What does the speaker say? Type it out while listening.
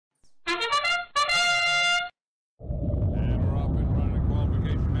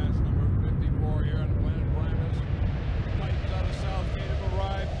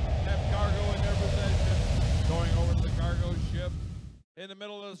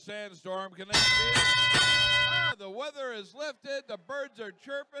middle of the sandstorm. Can they see it? Ah, the weather is lifted. The birds are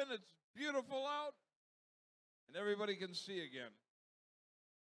chirping. It's beautiful out. And everybody can see again.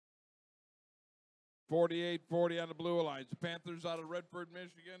 48-40 on the Blue Alliance. Panthers out of Redford,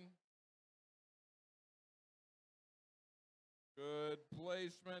 Michigan. Good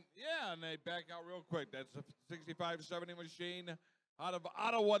placement. Yeah, and they back out real quick. That's a 65-70 machine out of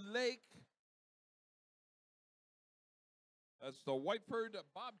Ottawa Lake. That's the Whiteford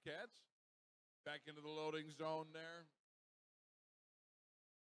Bobcats. Back into the loading zone there.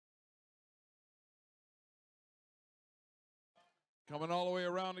 Coming all the way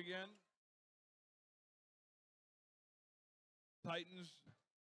around again. Titans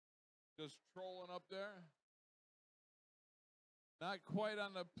just trolling up there. Not quite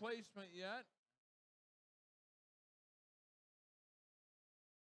on the placement yet.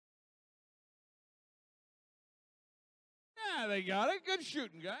 Yeah, they got it. Good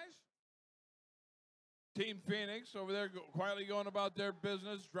shooting, guys. Team Phoenix over there quietly going about their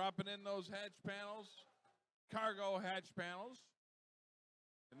business, dropping in those hatch panels, cargo hatch panels.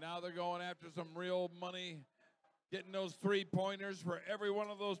 And now they're going after some real money, getting those three-pointers for every one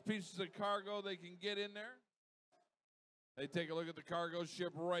of those pieces of cargo they can get in there. They take a look at the cargo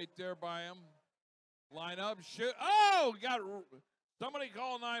ship right there by them. Line up, shoot. Oh, somebody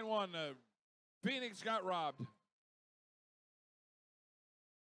call 911. Phoenix got robbed.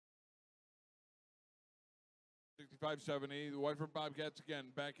 $65.70. The Whiteford Bobcats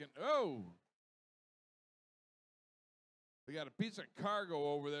again back in. Oh! They got a piece of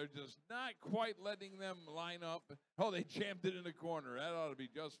cargo over there, just not quite letting them line up. Oh, they jammed it in the corner. That ought to be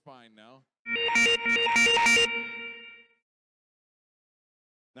just fine now.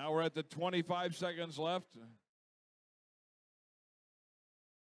 Now we're at the 25 seconds left.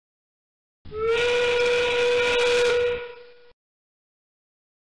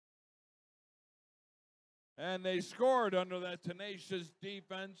 And they scored under that tenacious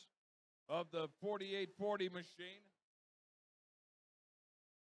defense of the 48-40 machine.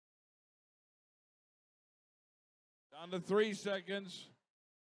 Down to 3 seconds.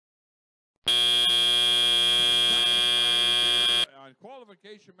 On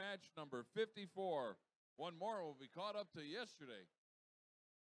qualification match number 54. One more will be caught up to yesterday.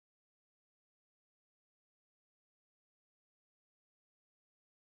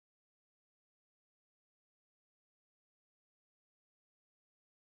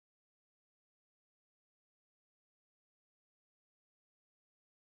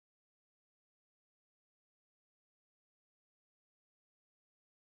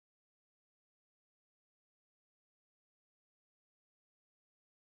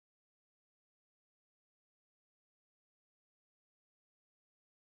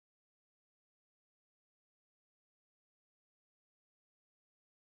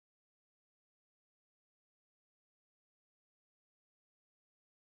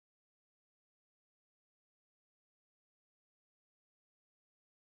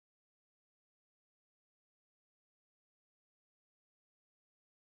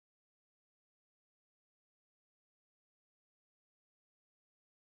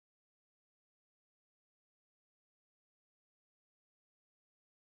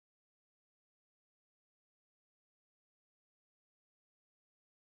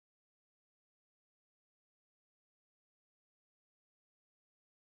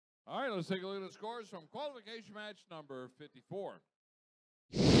 All right, let's take a look at the scores from qualification match number 54.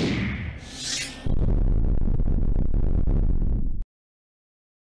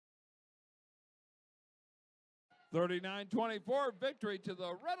 $39-24 victory to the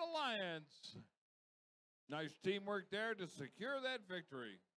Red Alliance. Nice teamwork there to secure that victory.